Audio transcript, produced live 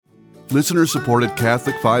Listener-supported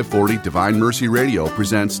Catholic 540 Divine Mercy Radio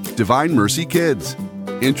presents Divine Mercy Kids,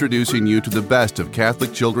 introducing you to the best of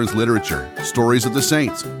Catholic children's literature, stories of the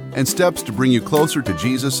saints, and steps to bring you closer to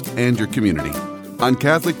Jesus and your community. On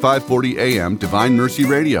Catholic 540 AM Divine Mercy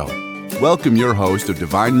Radio, welcome your host of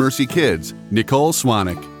Divine Mercy Kids, Nicole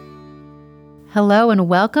Swanek. Hello and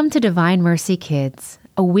welcome to Divine Mercy Kids,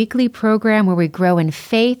 a weekly program where we grow in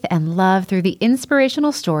faith and love through the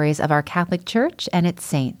inspirational stories of our Catholic Church and its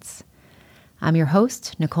saints. I'm your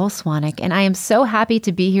host, Nicole Swanek, and I am so happy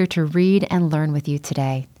to be here to read and learn with you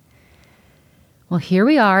today. Well, here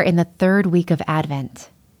we are in the third week of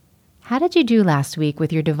Advent. How did you do last week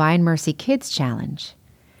with your Divine Mercy Kids Challenge?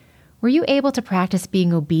 Were you able to practice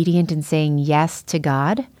being obedient and saying yes to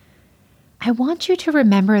God? I want you to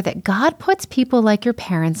remember that God puts people like your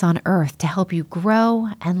parents on earth to help you grow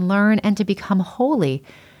and learn and to become holy,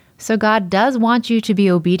 so God does want you to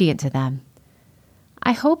be obedient to them.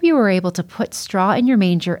 I hope you were able to put straw in your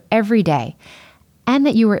manger every day and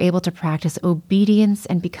that you were able to practice obedience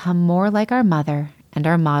and become more like our mother and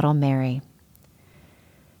our model Mary.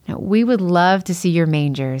 Now, we would love to see your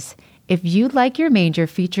mangers. If you'd like your manger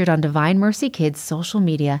featured on Divine Mercy Kids social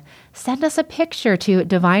media, send us a picture to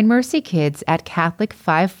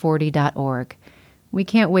divinemercykids@catholic540.org. We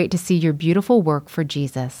can't wait to see your beautiful work for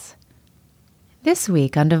Jesus. This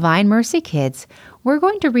week on Divine Mercy Kids, we're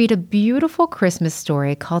going to read a beautiful Christmas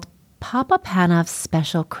story called Papa Panov's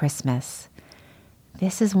Special Christmas.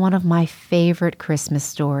 This is one of my favorite Christmas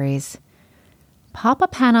stories. Papa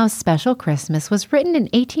Panov's Special Christmas was written in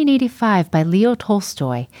 1885 by Leo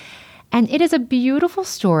Tolstoy, and it is a beautiful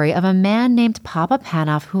story of a man named Papa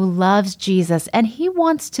Panov who loves Jesus and he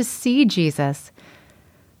wants to see Jesus.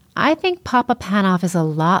 I think Papa Panov is a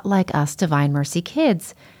lot like us Divine Mercy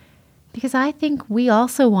Kids, because I think we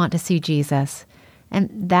also want to see Jesus, and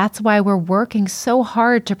that's why we're working so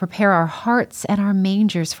hard to prepare our hearts and our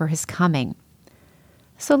mangers for his coming.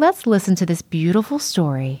 So let's listen to this beautiful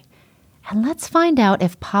story, and let's find out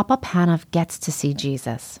if Papa Panov gets to see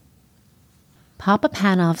Jesus. Papa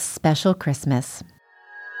Panov's Special Christmas.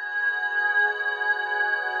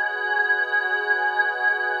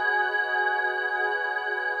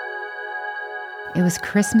 It was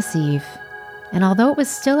Christmas Eve, and although it was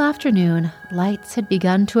still afternoon, lights had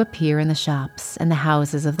begun to appear in the shops and the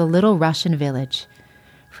houses of the little Russian village,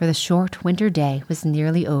 for the short winter day was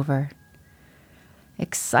nearly over.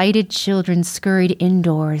 Excited children scurried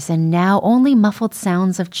indoors, and now only muffled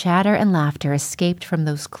sounds of chatter and laughter escaped from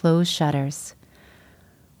those closed shutters.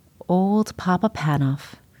 Old Papa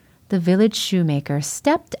Panov, the village shoemaker,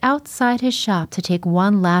 stepped outside his shop to take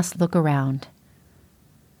one last look around.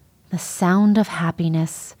 The sound of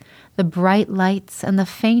happiness, the bright lights, and the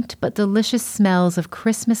faint but delicious smells of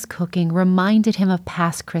Christmas cooking reminded him of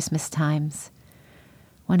past Christmas times,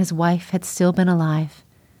 when his wife had still been alive,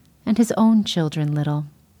 and his own children little.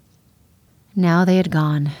 Now they had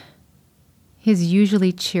gone. His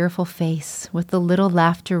usually cheerful face, with the little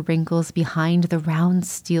laughter wrinkles behind the round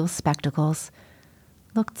steel spectacles,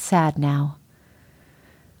 looked sad now.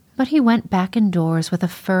 But he went back indoors with a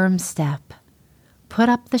firm step, put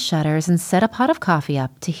up the shutters and set a pot of coffee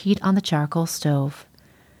up to heat on the charcoal stove.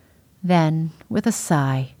 Then, with a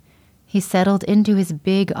sigh, he settled into his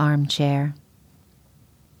big armchair.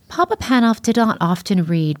 Papa Panov did not often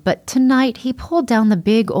read, but tonight he pulled down the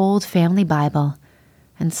big old family Bible,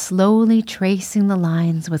 and slowly tracing the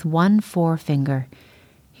lines with one forefinger,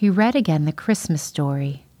 he read again the Christmas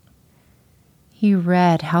story. He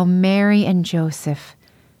read how Mary and Joseph,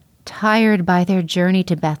 tired by their journey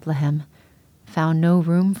to Bethlehem, found no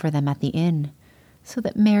room for them at the inn, so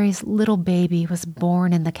that Mary's little baby was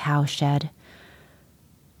born in the cowshed.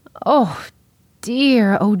 Oh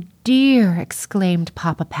dear, exclaimed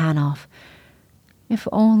Papa Panov. If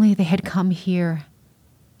only they had come here.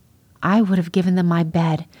 I would have given them my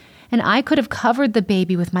bed, and I could have covered the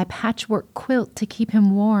baby with my patchwork quilt to keep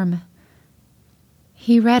him warm.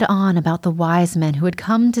 He read on about the wise men who had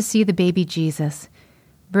come to see the baby Jesus,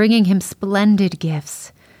 bringing him splendid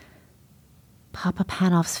gifts. Papa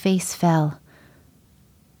Panov's face fell.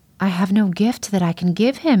 I have no gift that I can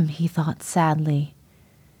give him, he thought sadly.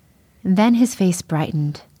 Then his face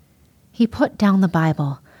brightened. He put down the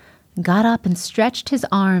Bible, got up and stretched his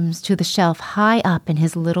arms to the shelf high up in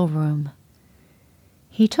his little room.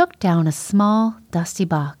 He took down a small, dusty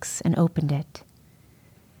box and opened it.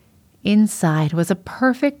 Inside was a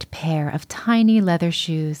perfect pair of tiny leather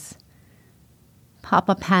shoes.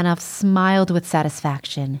 Papa Panov smiled with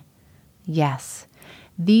satisfaction. Yes,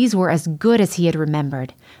 these were as good as he had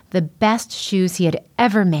remembered, the best shoes he had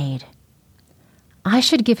ever made. I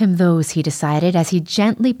should give him those, he decided, as he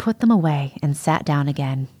gently put them away and sat down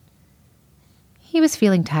again. He was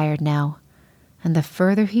feeling tired now, and the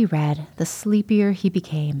further he read, the sleepier he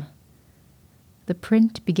became. The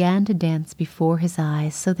print began to dance before his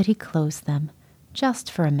eyes so that he closed them,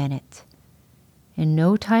 just for a minute. In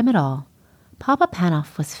no time at all, Papa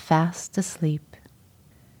Panov was fast asleep.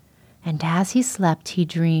 And as he slept, he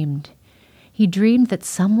dreamed. He dreamed that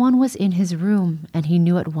someone was in his room, and he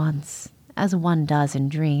knew at once, as one does in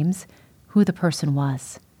dreams, who the person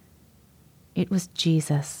was. It was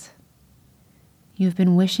Jesus. "You've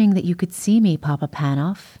been wishing that you could see me, Papa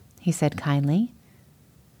Panov," he said kindly.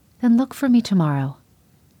 "Then look for me tomorrow.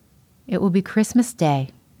 It will be Christmas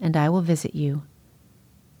Day, and I will visit you.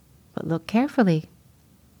 But look carefully,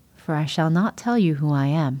 for I shall not tell you who I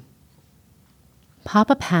am."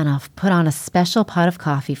 Papa Panov put on a special pot of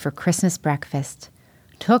coffee for Christmas breakfast,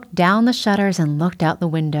 took down the shutters and looked out the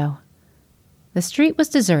window. The street was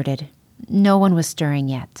deserted. No one was stirring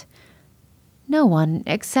yet. No one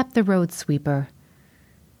except the road sweeper.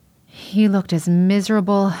 He looked as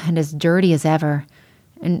miserable and as dirty as ever,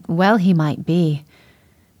 and well he might be.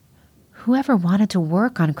 Whoever wanted to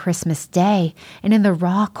work on Christmas Day and in the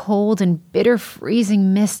raw cold and bitter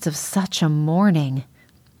freezing mist of such a morning?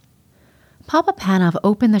 Papa Panov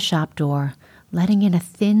opened the shop door, letting in a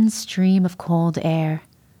thin stream of cold air.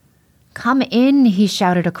 "Come in," he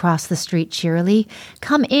shouted across the street cheerily.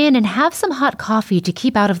 "Come in and have some hot coffee to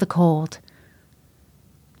keep out of the cold."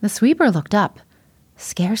 The sweeper looked up,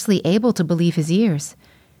 scarcely able to believe his ears.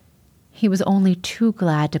 He was only too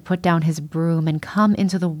glad to put down his broom and come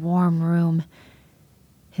into the warm room.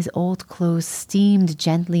 His old clothes steamed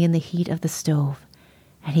gently in the heat of the stove,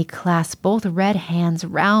 and he clasped both red hands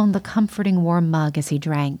round the comforting warm mug as he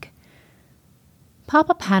drank.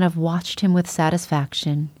 Papa Panov watched him with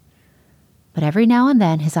satisfaction, but every now and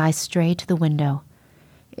then his eyes strayed to the window.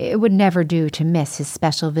 It would never do to miss his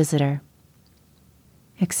special visitor.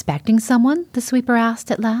 "Expecting someone?" the sweeper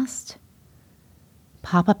asked at last.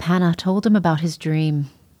 Papa Panov told him about his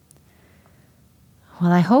dream.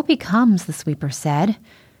 "Well, I hope he comes," the sweeper said.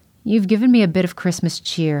 "You've given me a bit of Christmas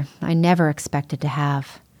cheer I never expected to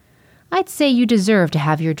have. I'd say you deserve to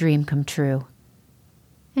have your dream come true."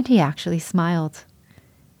 And he actually smiled.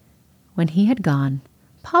 When he had gone,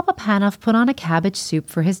 Papa Panov put on a cabbage soup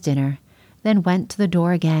for his dinner, then went to the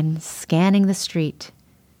door again, scanning the street.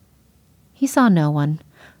 He saw no one,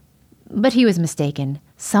 but he was mistaken.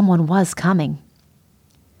 Someone was coming.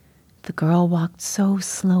 The girl walked so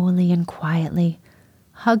slowly and quietly,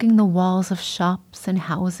 hugging the walls of shops and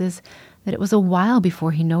houses, that it was a while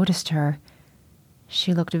before he noticed her.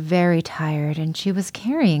 She looked very tired, and she was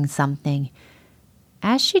carrying something.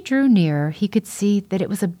 As she drew nearer, he could see that it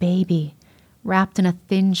was a baby, wrapped in a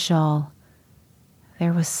thin shawl.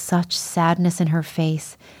 There was such sadness in her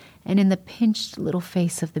face, and in the pinched little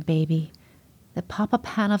face of the baby, that Papa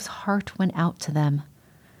Panov's heart went out to them.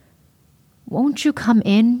 "Won't you come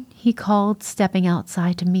in?" he called, stepping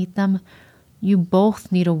outside to meet them. "You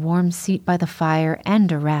both need a warm seat by the fire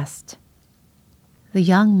and a rest." The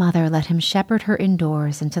young mother let him shepherd her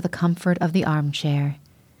indoors into the comfort of the armchair.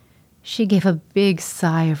 She gave a big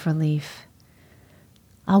sigh of relief.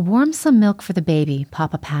 "I'll warm some milk for the baby,"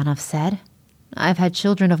 Papa Panov said. "I've had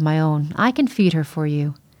children of my own. I can feed her for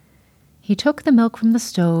you." He took the milk from the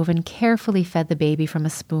stove and carefully fed the baby from a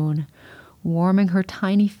spoon, warming her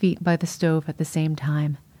tiny feet by the stove at the same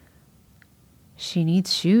time. "She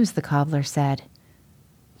needs shoes," the cobbler said.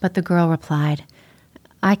 But the girl replied,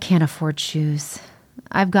 "I can't afford shoes.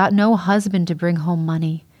 I've got no husband to bring home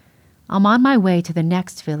money. I'm on my way to the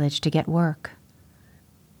next village to get work."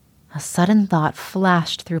 A sudden thought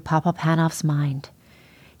flashed through Papa Panov's mind.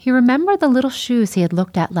 He remembered the little shoes he had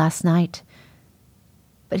looked at last night,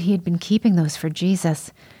 but he had been keeping those for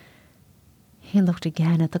Jesus. He looked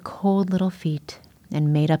again at the cold little feet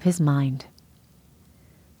and made up his mind.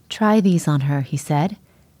 "Try these on her," he said,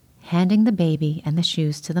 handing the baby and the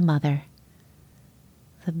shoes to the mother.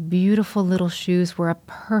 The beautiful little shoes were a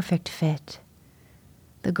perfect fit.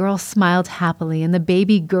 The girl smiled happily, and the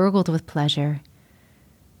baby gurgled with pleasure.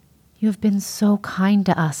 "You have been so kind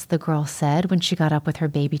to us," the girl said when she got up with her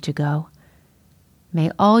baby to go.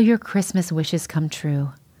 "May all your Christmas wishes come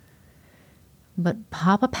true." But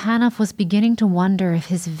Papa Panov was beginning to wonder if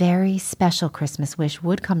his very special Christmas wish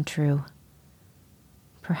would come true.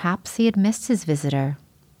 Perhaps he had missed his visitor.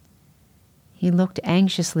 He looked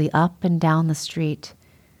anxiously up and down the street.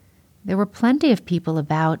 There were plenty of people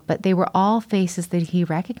about, but they were all faces that he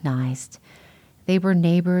recognized. They were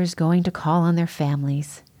neighbors going to call on their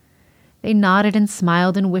families. They nodded and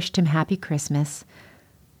smiled and wished him Happy Christmas.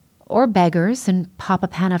 Or beggars, and Papa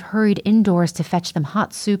Panov hurried indoors to fetch them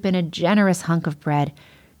hot soup and a generous hunk of bread,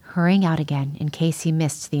 hurrying out again in case he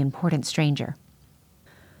missed the important stranger.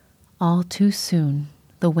 All too soon,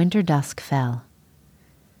 the winter dusk fell.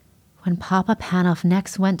 When Papa Panov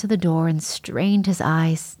next went to the door and strained his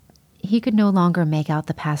eyes, he could no longer make out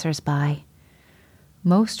the passers-by.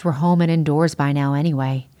 Most were home and indoors by now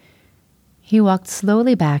anyway. He walked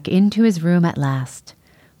slowly back into his room at last,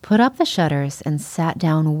 put up the shutters, and sat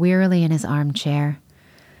down wearily in his armchair.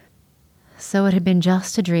 So it had been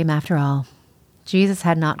just a dream after all. Jesus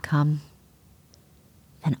had not come.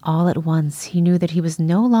 Then all at once he knew that he was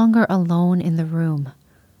no longer alone in the room.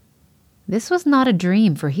 This was not a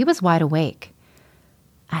dream, for he was wide awake.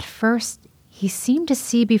 At first, he seemed to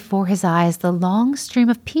see before his eyes the long stream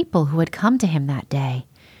of people who had come to him that day.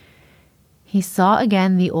 He saw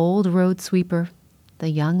again the old road sweeper, the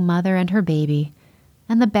young mother and her baby,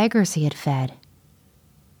 and the beggars he had fed.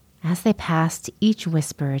 As they passed, each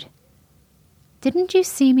whispered, "Didn't you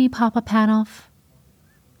see me, Papa Panov?"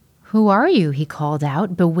 "Who are you?" he called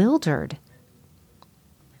out, bewildered.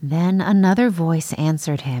 Then another voice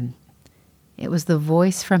answered him. It was the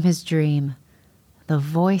voice from his dream, the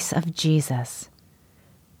voice of Jesus.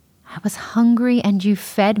 "I was hungry and you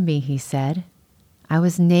fed me," he said. "I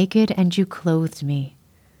was naked and you clothed me.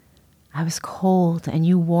 I was cold and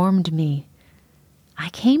you warmed me. I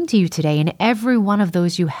came to you today, and every one of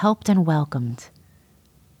those you helped and welcomed."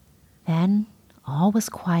 Then all was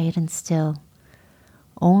quiet and still,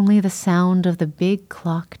 only the sound of the big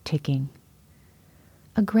clock ticking.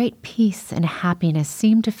 A great peace and happiness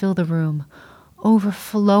seemed to fill the room,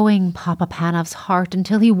 overflowing Papa Panov's heart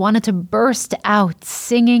until he wanted to burst out,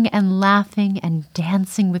 singing and laughing and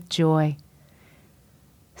dancing with joy.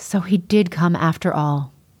 "So he did come after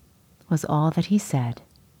all," was all that he said.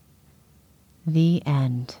 The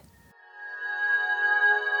end.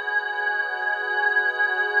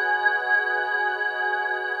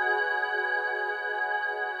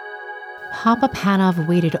 Papa Panov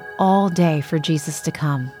waited all day for Jesus to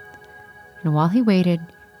come. And while he waited,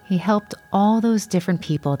 he helped all those different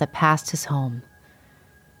people that passed his home.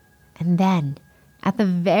 And then, at the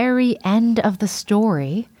very end of the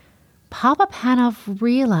story, Papa Panov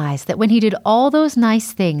realized that when he did all those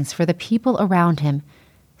nice things for the people around him,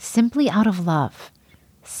 simply out of love,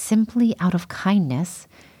 simply out of kindness,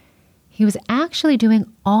 he was actually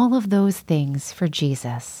doing all of those things for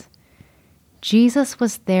Jesus. Jesus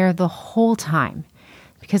was there the whole time,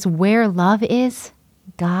 because where love is,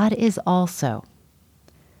 God is also.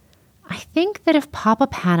 I think that if Papa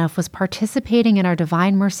Panov was participating in our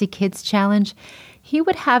Divine Mercy Kids Challenge, he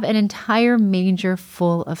would have an entire manger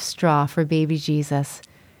full of straw for baby Jesus,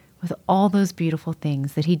 with all those beautiful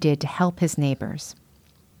things that he did to help his neighbors.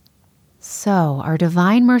 So, our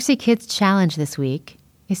Divine Mercy Kids Challenge this week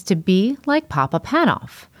is to be like Papa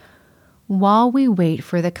Panov. While we wait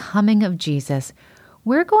for the coming of Jesus,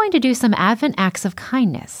 we're going to do some Advent acts of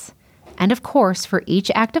kindness. And of course, for each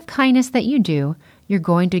act of kindness that you do, you're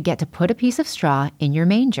going to get to put a piece of straw in your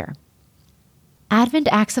manger. Advent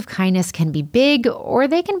acts of kindness can be big or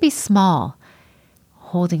they can be small.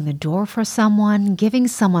 Holding the door for someone, giving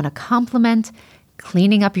someone a compliment,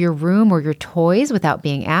 cleaning up your room or your toys without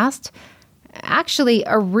being asked. Actually,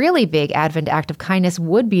 a really big Advent act of kindness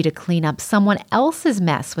would be to clean up someone else's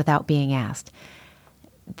mess without being asked.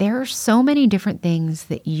 There are so many different things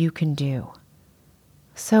that you can do.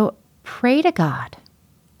 So pray to God.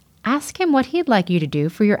 Ask Him what He'd like you to do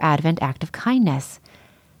for your Advent act of kindness.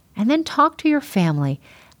 And then talk to your family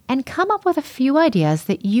and come up with a few ideas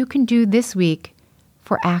that you can do this week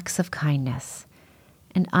for acts of kindness.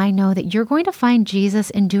 And I know that you're going to find Jesus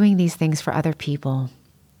in doing these things for other people.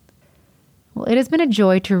 Well, it has been a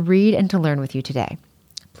joy to read and to learn with you today.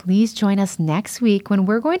 Please join us next week when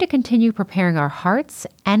we're going to continue preparing our hearts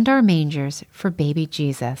and our mangers for baby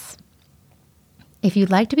Jesus. If you'd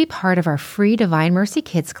like to be part of our free Divine Mercy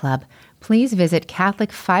Kids Club, please visit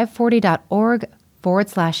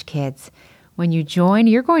catholic540.org/kids. When you join,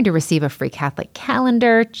 you're going to receive a free Catholic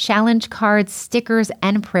calendar, challenge cards, stickers,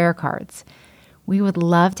 and prayer cards. We would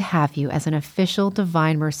love to have you as an official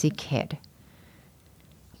Divine Mercy Kid.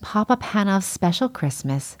 Papa Panov's Special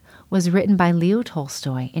Christmas was written by Leo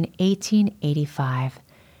Tolstoy in 1885.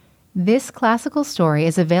 This classical story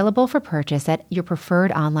is available for purchase at your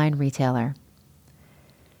preferred online retailer.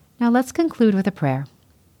 Now let's conclude with a prayer.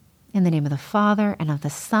 In the name of the Father, and of the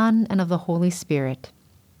Son, and of the Holy Spirit.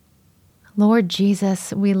 Lord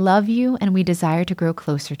Jesus, we love you and we desire to grow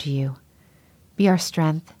closer to you. Be our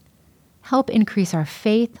strength. Help increase our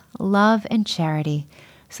faith, love, and charity,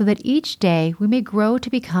 so that each day we may grow to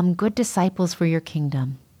become good disciples for your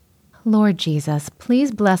kingdom. Lord Jesus,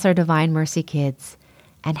 please bless our Divine Mercy Kids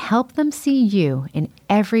and help them see you in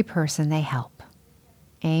every person they help.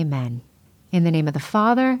 Amen. In the name of the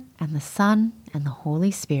Father, and the Son, and the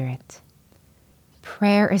Holy Spirit.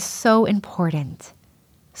 Prayer is so important.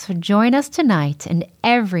 So join us tonight and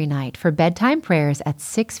every night for bedtime prayers at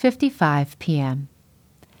 6:55 p.m.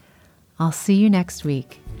 I'll see you next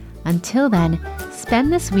week. Until then,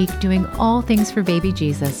 spend this week doing all things for baby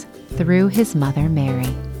Jesus through his mother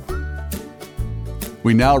Mary.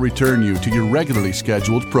 We now return you to your regularly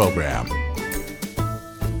scheduled program.